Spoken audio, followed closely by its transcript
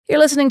You're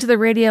listening to the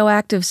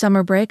Radioactive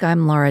Summer Break.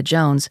 I'm Laura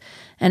Jones.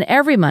 And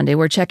every Monday,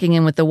 we're checking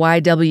in with the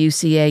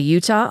YWCA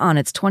Utah on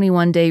its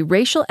 21-day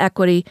Racial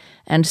Equity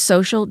and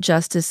Social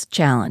Justice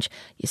Challenge.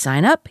 You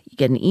sign up, you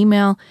get an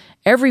email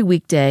every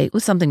weekday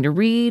with something to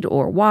read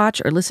or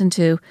watch or listen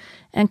to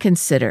and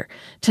consider.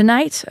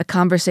 Tonight, a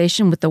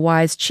conversation with the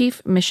Y's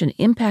Chief Mission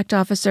Impact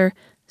Officer,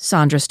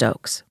 Sandra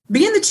Stokes.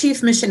 Being the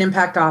Chief Mission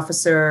Impact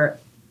Officer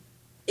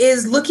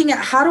is looking at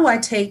how do I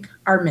take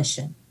our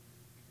mission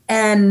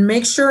and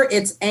make sure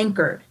it's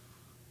anchored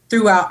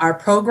throughout our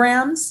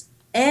programs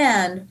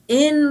and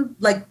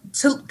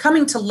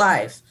coming to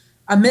life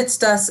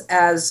amidst us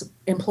as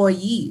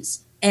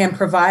employees and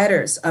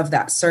providers of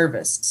that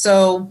service.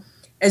 So,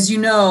 as you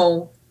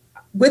know,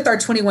 with our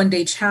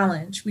 21-day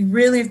challenge, we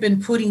really have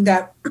been putting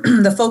that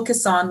the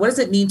focus on what does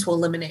it mean to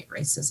eliminate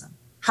racism?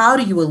 How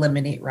do you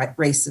eliminate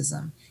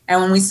racism?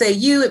 And when we say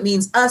you, it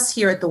means us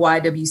here at the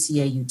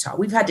YWCA Utah.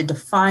 We've had to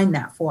define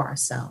that for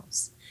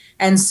ourselves.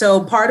 And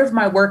so part of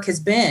my work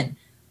has been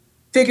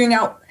figuring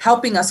out,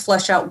 helping us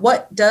flesh out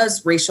what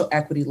does racial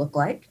equity look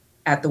like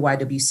at the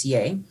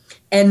YWCA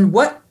and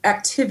what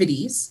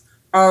activities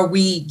are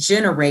we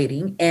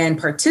generating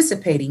and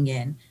participating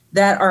in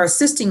that are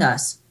assisting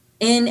us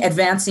in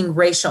advancing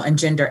racial and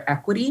gender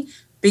equity,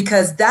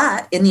 because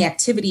that in the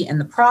activity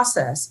and the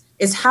process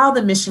is how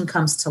the mission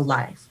comes to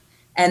life.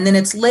 And then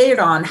it's layered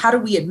on how do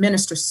we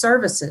administer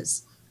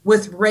services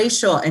with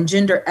racial and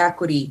gender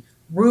equity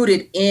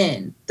rooted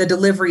in the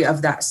delivery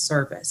of that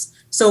service.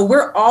 So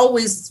we're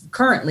always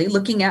currently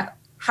looking at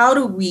how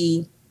do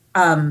we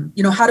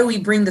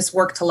bring this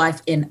work to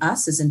life in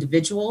us as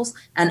individuals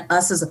and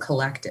us as a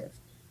collective.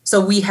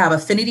 So we have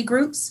affinity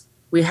groups,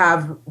 we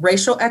have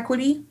racial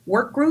equity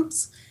work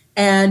groups,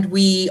 and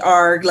we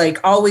are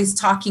always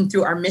talking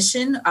through our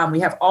mission. We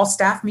have all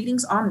staff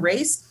meetings on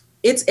race.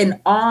 It's an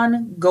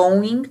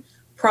ongoing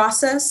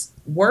process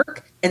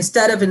work.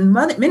 Instead of in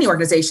many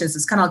organizations,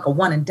 it's kind of like a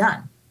one and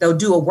done. They'll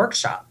do a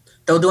workshop.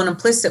 They'll do an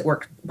implicit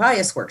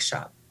bias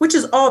workshop, which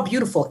is all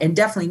beautiful and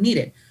definitely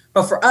needed.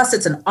 But for us,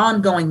 it's an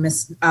ongoing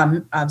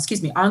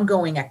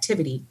ongoing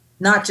activity,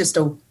 not just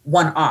a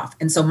one-off.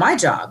 And so my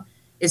job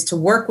is to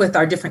work with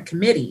our different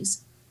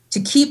committees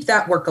to keep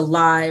that work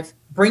alive,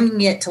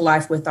 bringing it to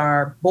life with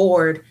our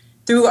board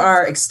through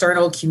our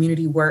external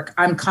community work.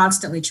 I'm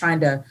constantly trying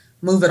to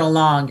move it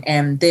along,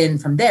 and then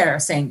from there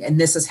saying, and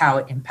this is how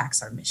it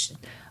impacts our mission.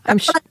 I'm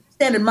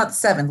in month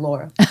 7,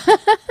 Laura.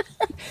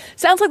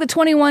 Sounds like the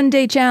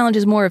 21-day challenge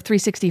is more of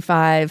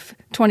 365,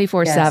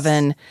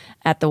 24/7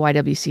 at the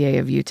YWCA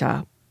of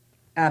Utah.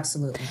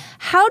 Absolutely.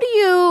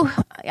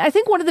 I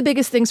think one of the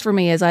biggest things for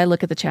me as I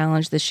look at the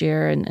challenge this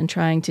year and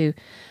trying to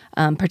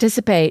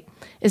participate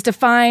is to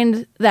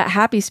find that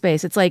happy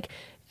space. It's like,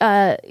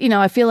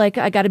 I feel like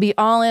I got to be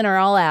all in or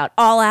all out,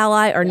 all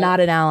ally or not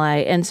an ally.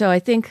 And so I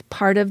think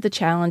part of the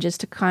challenge is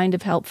to kind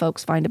of help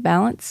folks find a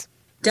balance.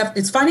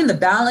 It's finding the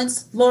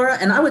balance, Laura,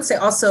 and I would say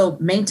also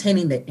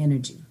maintaining the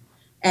energy.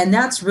 And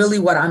that's really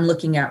what I'm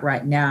looking at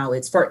right now.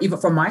 It's even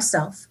for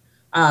myself.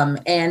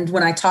 And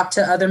when I talk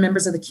to other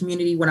members of the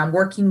community, when I'm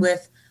working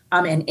with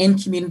and in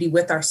community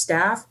with our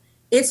staff,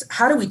 it's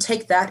how do we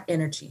take that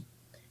energy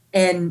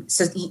and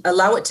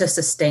allow it to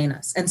sustain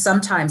us? And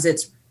sometimes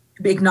it's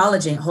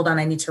acknowledging, hold on,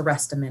 I need to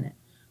rest a minute.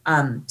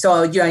 I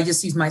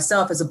just use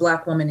myself as a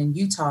Black woman in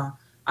Utah.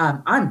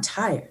 I'm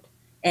tired.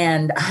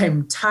 And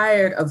I'm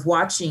tired of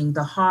watching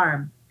the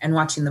harm and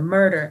watching the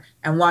murder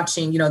and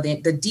watching,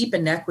 the deep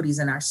inequities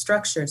in our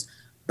structures.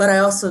 But I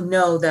also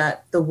know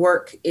that the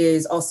work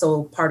is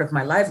also part of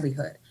my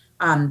livelihood.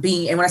 And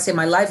when I say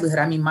my livelihood,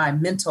 I mean my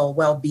mental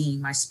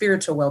well-being, my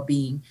spiritual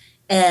well-being.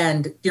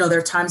 And, there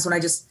are times when I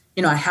just,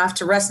 I have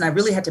to rest, and I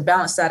really had to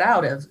balance that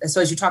out.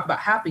 So as you talk about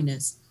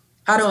happiness,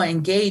 how do I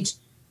engage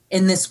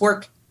in this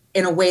work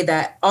in a way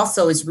that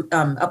also is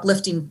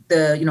uplifting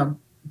the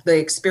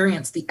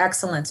experience, the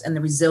excellence, and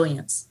the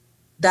resilience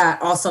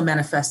that also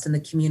manifest in the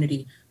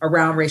community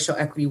around racial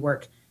equity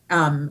work,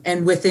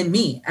 and within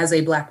me as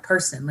a Black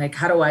person.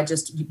 How do I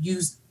just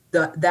use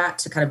that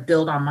to kind of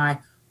build on my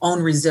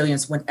own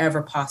resilience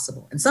whenever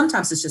possible? And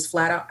sometimes it's just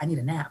flat out, I need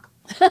a nap.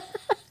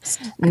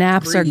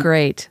 Naps are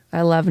great.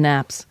 I love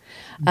naps.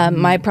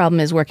 My problem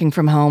is working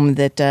from home,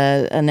 that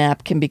a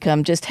nap can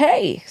become just,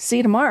 hey, see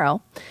you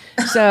tomorrow.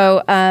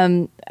 So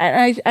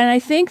I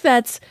think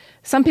that's,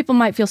 some people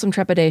might feel some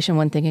trepidation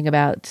when thinking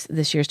about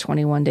this year's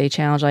 21-day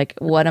challenge, like,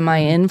 what am I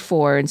in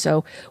for? And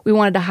so we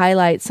wanted to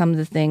highlight some of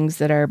the things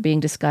that are being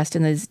discussed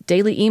in these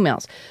daily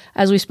emails.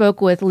 As we spoke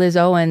with Liz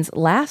Owens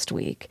last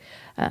week,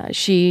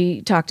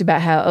 she talked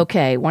about how,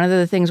 one of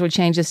the things we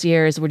changed this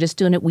year is we're just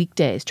doing it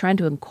weekdays, trying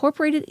to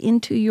incorporate it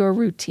into your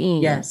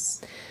routine.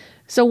 Yes.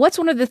 So what's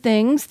one of the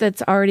things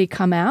that's already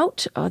come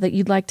out that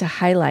you'd like to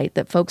highlight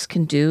that folks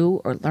can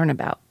do or learn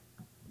about?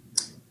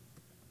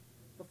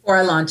 Before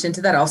I launch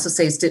into that, I also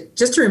say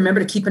just to remember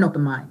to keep an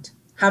open mind,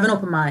 have an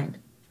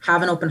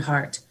open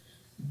heart,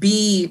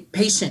 be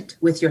patient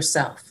with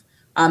yourself.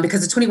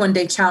 Because the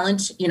 21-day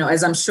challenge,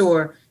 as I'm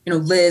sure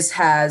Liz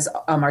has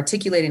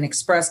articulated and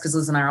expressed, because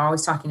Liz and I are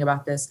always talking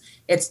about this.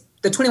 It's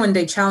the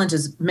 21-day challenge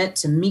is meant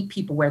to meet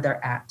people where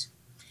they're at.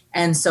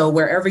 And so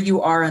wherever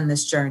you are on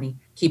this journey,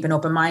 keep an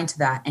open mind to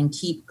that and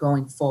keep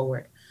going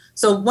forward.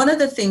 So one of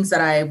the things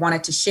that I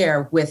wanted to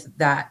share with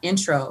that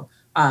intro,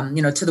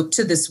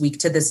 to this week,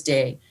 to this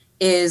day,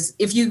 is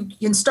if you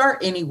can start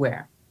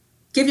anywhere,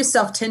 give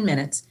yourself 10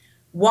 minutes,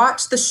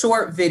 watch the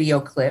short video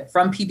clip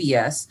from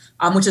PBS,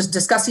 which is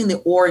discussing the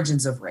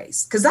origins of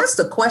race. Because that's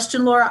the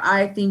question, Laura,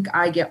 I think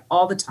I get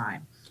all the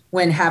time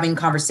when having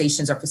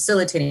conversations or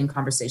facilitating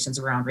conversations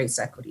around race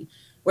equity,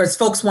 whereas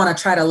folks want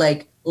to try to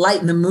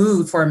lighten the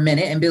mood for a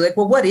minute and be like,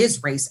 well, what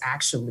is race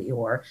actually?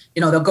 Or,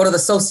 they'll go to the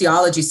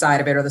sociology side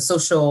of it, or the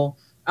social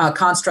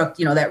construct,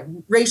 that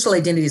racial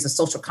identity is a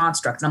social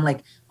construct. And I'm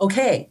like,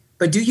 okay,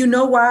 but do you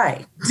know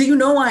why? Do you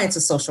know why it's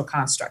a social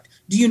construct?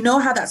 Do you know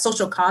how that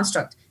social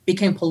construct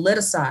became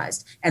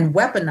politicized and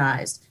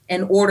weaponized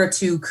in order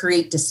to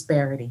create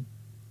disparity,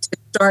 to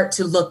start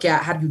to look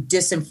at how do you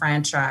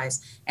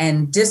disenfranchise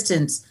and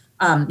distance,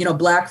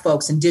 Black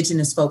folks,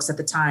 Indigenous folks at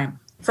the time,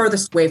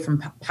 furthest away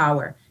from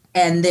power,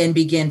 and then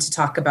begin to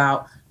talk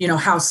about,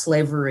 how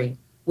slavery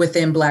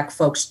within Black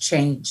folks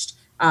changed.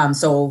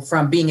 So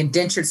from being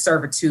indentured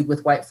servitude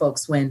with white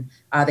folks when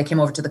they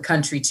came over to the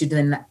country, to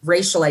then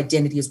racial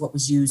identity is what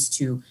was used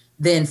to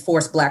then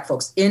force Black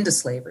folks into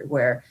slavery,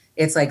 where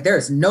it's like, there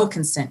is no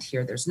consent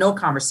here. There's no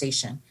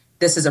conversation.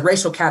 This is a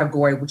racial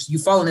category, which you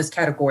fall in this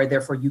category,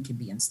 therefore you can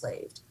be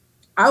enslaved.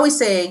 I always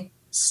say,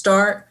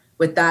 start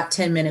with that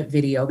 10-minute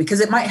video, because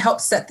it might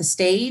help set the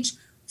stage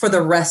for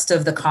the rest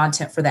of the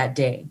content for that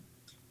day.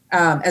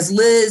 As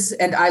Liz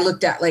and I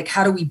looked at,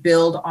 how do we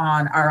build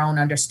on our own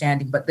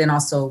understanding, but then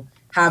also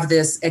have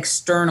this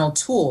external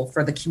tool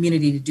for the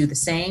community to do the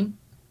same?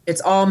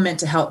 It's all meant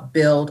to help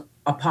build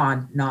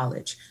upon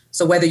knowledge.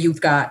 So whether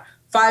you've got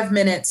 5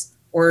 minutes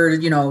or,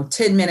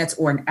 10 minutes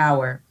or an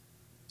hour,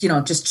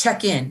 just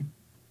check in,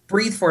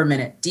 breathe for a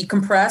minute,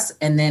 decompress,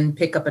 and then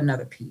pick up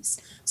another piece.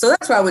 So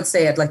that's what I would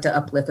say I'd like to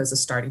uplift as a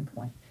starting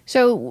point.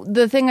 So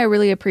the thing I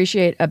really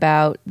appreciate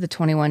about the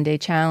 21-day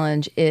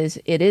challenge is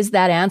it is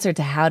that answer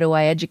to how do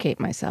I educate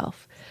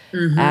myself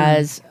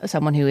as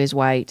someone who is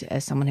white,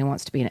 as someone who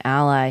wants to be an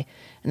ally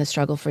in the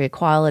struggle for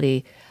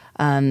equality.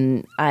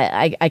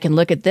 I can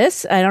look at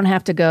this. I don't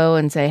have to go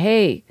and say,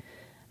 hey,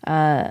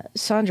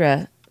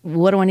 Sandra,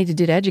 what do I need to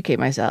do to educate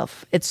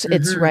myself?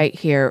 It's right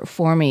here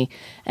for me.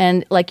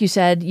 And like you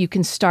said, you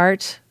can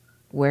start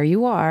where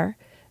you are.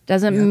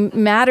 Doesn't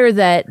matter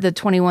that the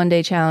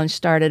 21-day challenge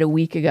started a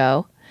week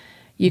ago.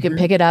 You can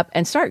pick it up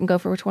and start and go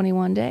for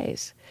 21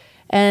 days.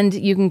 And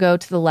you can go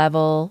to the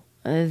level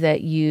that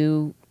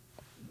you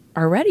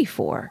are ready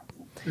for.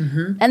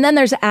 And then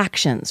there's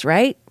actions,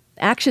 right?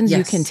 Actions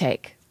you can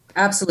take.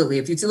 Absolutely.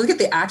 If you look at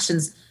the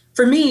actions,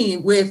 for me,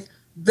 with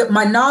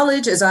my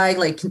knowledge, as I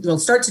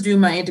start to do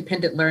my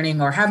independent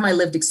learning or have my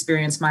lived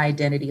experience, my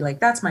identity,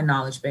 that's my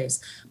knowledge base.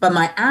 But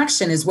my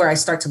action is where I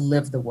start to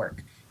live the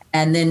work.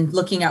 And then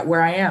looking at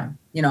where I am,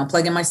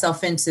 plugging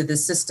myself into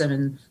this system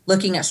and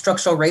looking at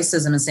structural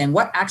racism and saying,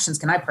 what actions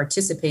can I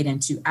participate in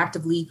to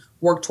actively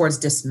work towards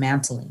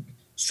dismantling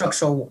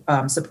structural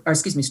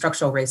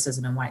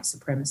racism and white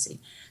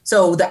supremacy?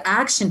 So the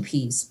action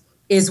piece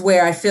is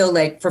where I feel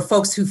like, for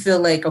folks who feel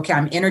like, okay,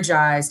 I'm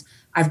energized,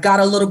 I've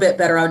got a little bit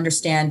better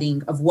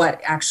understanding of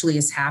what actually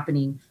is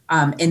happening.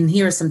 And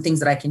here are some things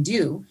that I can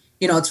do.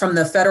 It's from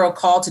the federal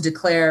call to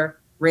declare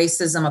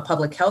racism a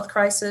public health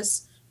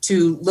crisis,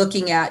 to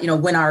looking at,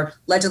 when our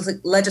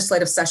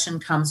legislative session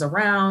comes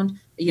around,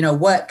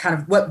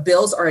 what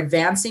bills are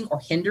advancing or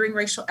hindering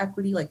racial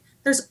equity.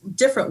 There's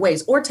different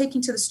ways, or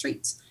taking to the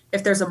streets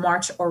if there's a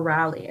march or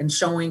rally, and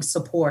showing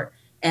support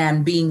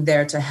and being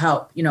there to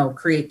help,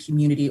 create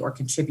community or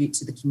contribute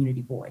to the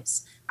community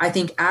voice. I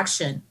think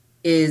action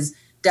is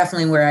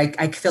definitely where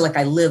I feel like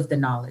I live the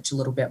knowledge a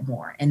little bit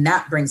more. And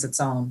that brings its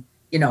own,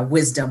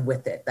 wisdom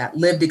with it, that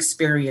lived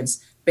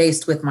experience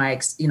based with my,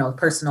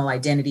 personal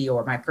identity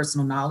or my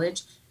personal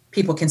knowledge.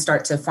 People can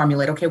start to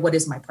formulate, okay, what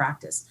is my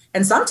practice?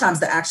 And sometimes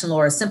the action,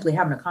 Laura, is simply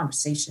having a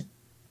conversation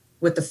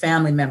with a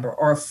family member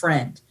or a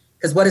friend.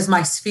 Because what is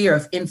my sphere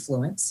of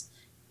influence?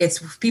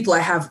 It's people I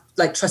have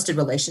trusted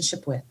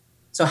relationship with.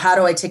 So how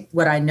do I take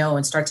what I know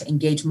and start to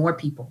engage more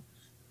people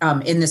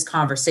in this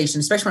conversation,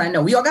 especially when I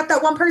know we all got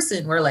that one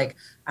person where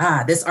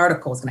this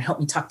article is going to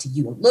help me talk to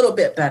you a little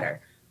bit better.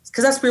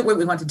 Because that's what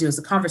we want to do, is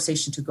the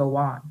conversation to go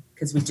on.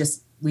 Because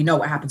we know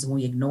what happens when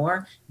we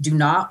ignore, do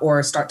not,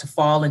 or start to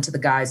fall into the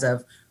guise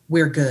of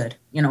we're good,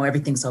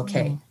 everything's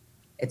okay.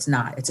 It's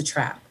not, it's a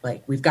trap.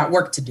 We've got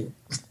work to do.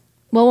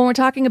 Well, when we're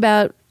talking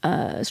about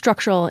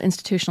structural,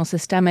 institutional,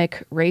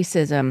 systemic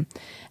racism,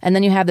 and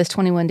then you have this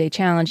 21-day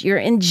challenge, you're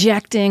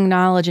injecting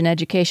knowledge and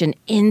education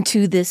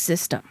into this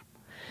system.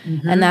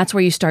 And that's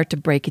where you start to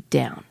break it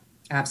down.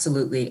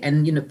 Absolutely.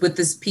 And, with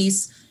this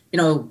piece,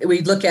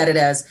 we look at it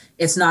as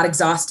it's not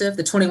exhaustive.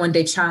 The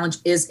 21-day challenge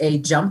is a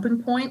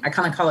jumping point. I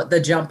kind of call it the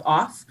jump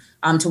off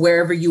to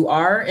wherever you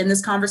are in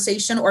this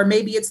conversation, or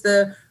maybe it's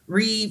the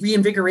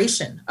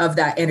reinvigoration of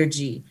that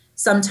energy.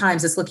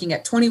 Sometimes it's looking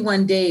at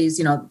 21 days,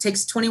 you know, it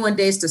takes 21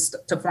 days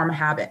to form a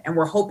habit. And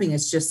we're hoping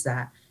it's just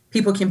that.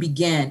 People can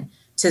begin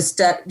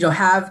to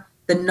have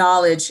the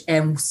knowledge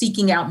and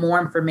seeking out more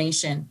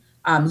information,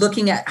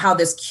 looking at how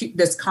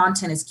this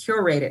content is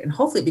curated, and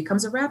hopefully it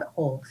becomes a rabbit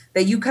hole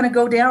that you kind of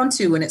go down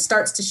to, and it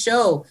starts to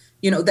show,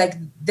 you know, that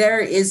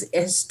there is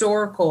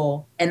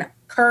historical and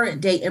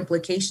current day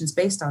implications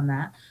based on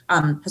that,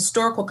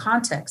 historical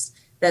context,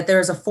 that there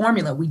is a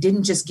formula. We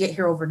didn't just get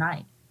here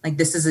overnight. Like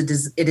this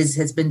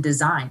has been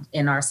designed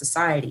in our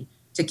society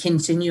to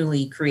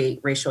continually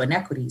create racial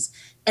inequities.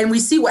 And we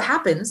see what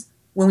happens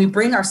when we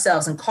bring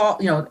ourselves and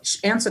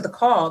answer the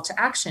call to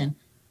action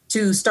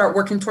to start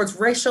working towards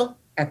racial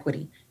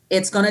equity.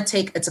 It's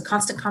a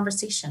constant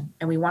conversation,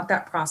 and we want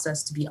that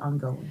process to be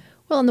ongoing.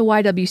 Well, and the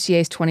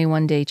YWCA's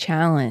 21-day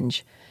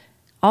challenge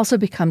also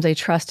becomes a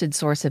trusted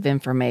source of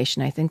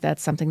information. I think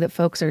that's something that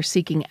folks are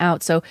seeking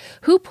out. So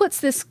who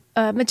puts this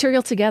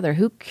material together?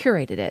 Who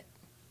curated it?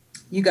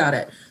 You got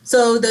it.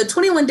 So the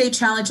 21-day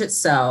challenge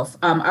itself,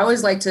 I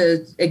always like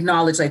to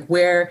acknowledge like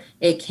where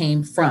it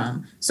came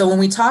from. So when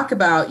we talk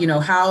about, you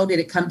know, how did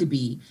it come to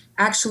be?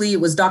 Actually,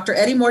 it was Dr.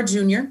 Eddie Moore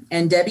Jr.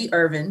 and Debbie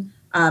Irvin.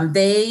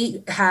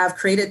 They have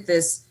created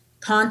this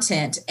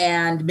content,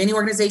 and many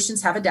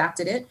organizations have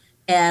adapted it.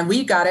 And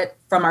we got it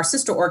from our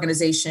sister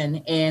organization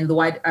in the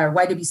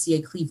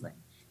YWCA Cleveland.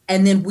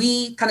 And then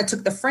we kind of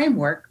took the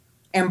framework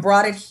and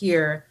brought it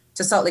here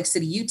to Salt Lake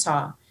City,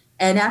 Utah.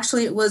 And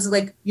actually, it was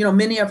like, you know,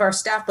 many of our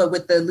staff, but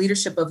with the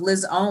leadership of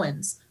Liz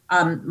Owens,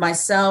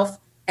 myself,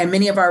 and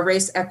many of our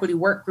race equity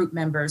work group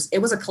members, it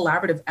was a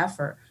collaborative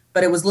effort.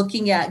 But it was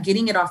looking at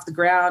getting it off the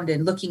ground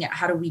and looking at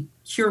how do we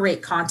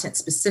curate content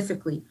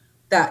specifically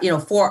that, you know,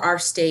 for our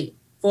state,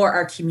 for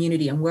our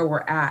community, and where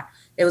we're at.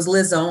 It was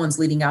Liz Owens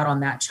leading out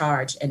on that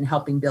charge and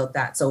helping build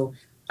that. So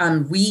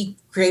we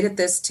created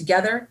this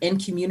together in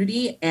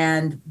community,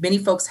 and many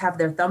folks have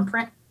their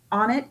thumbprint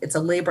on it. It's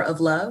a labor of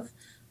love.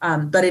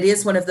 But it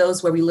is one of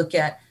those where we look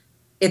at,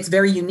 it's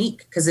very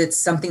unique because it's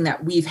something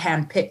that we've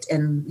handpicked,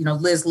 and, you know,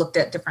 Liz looked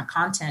at different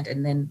content,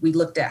 and then we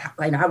looked at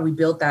how do we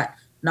build that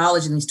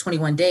knowledge in these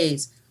 21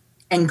 days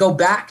and go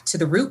back to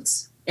the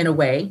roots in a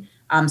way.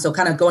 So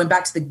kind of going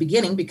back to the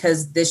beginning,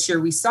 because this year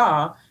we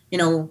saw, you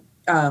know,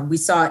 we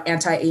saw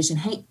anti-Asian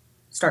hate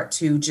start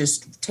to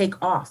just take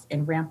off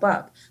and ramp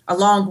up,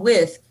 along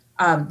with,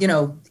 you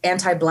know,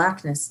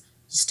 anti-Blackness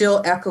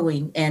still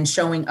echoing and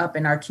showing up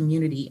in our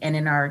community and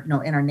in our, you know,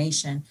 in our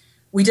nation.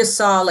 We just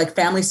saw like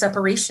family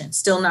separation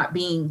still not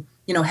being,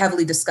 you know,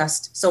 heavily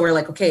discussed. So we're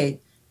like, okay,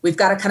 we've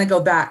got to kind of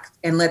go back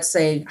and let's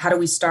say, how do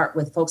we start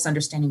with folks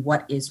understanding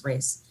what is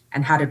race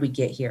and how did we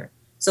get here?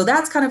 So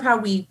that's kind of how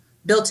we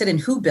built it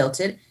and who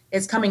built it.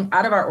 It's coming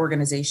out of our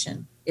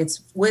organization.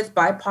 It's with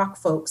BIPOC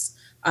folks,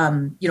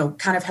 you know,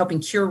 kind of helping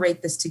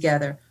curate this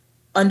together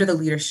under the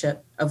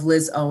leadership of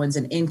Liz Owens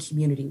and in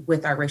community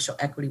with our racial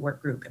equity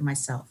work group and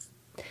myself.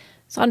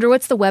 Sandra,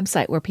 what's the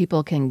website where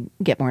people can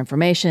get more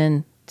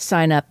information,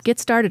 sign up, get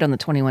started on the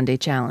 21-day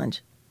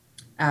challenge?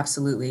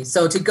 Absolutely.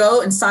 So to go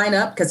and sign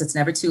up, because it's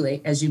never too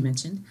late, as you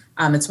mentioned,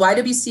 it's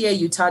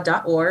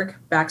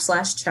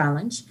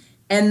ywcautah.org/challenge.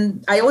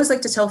 And I always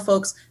like to tell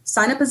folks,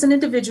 sign up as an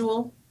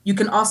individual. You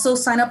can also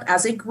sign up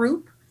as a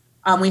group.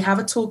 We have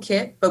a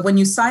toolkit, but when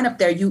you sign up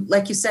there, you,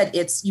 like you said,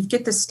 you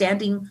get this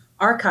standing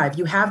archive.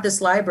 You have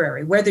this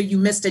library, whether you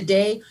missed a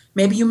day,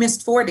 maybe you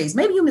missed 4 days,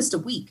 maybe you missed a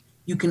week.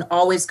 You can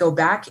always go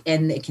back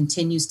and it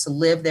continues to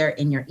live there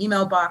in your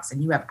email box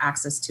and you have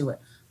access to it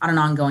on an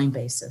ongoing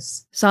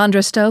basis.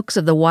 Sandra Stokes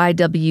of the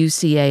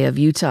YWCA of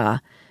Utah.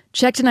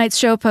 Check tonight's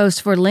show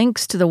post for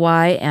links to the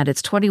Y and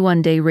its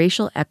 21-day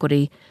racial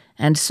equity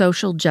and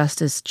social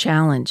justice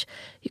challenge.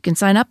 You can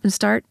sign up and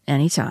start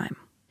anytime.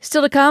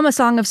 Still to come, a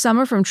song of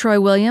summer from Troy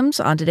Williams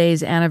on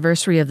today's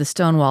anniversary of the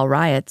Stonewall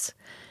riots.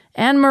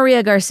 And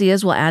Maria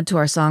Garcia's will add to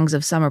our Songs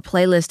of Summer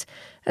playlist,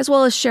 as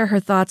well as share her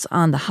thoughts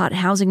on the hot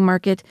housing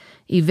market,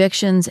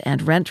 evictions,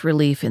 and rent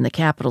relief in the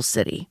capital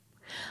city.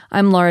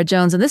 I'm Laura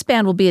Jones, and this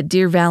band will be at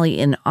Deer Valley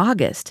in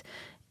August.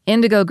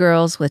 Indigo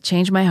Girls with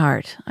Change My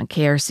Heart on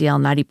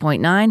KRCL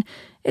 90.9.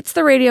 It's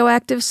the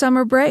radioactive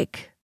summer break.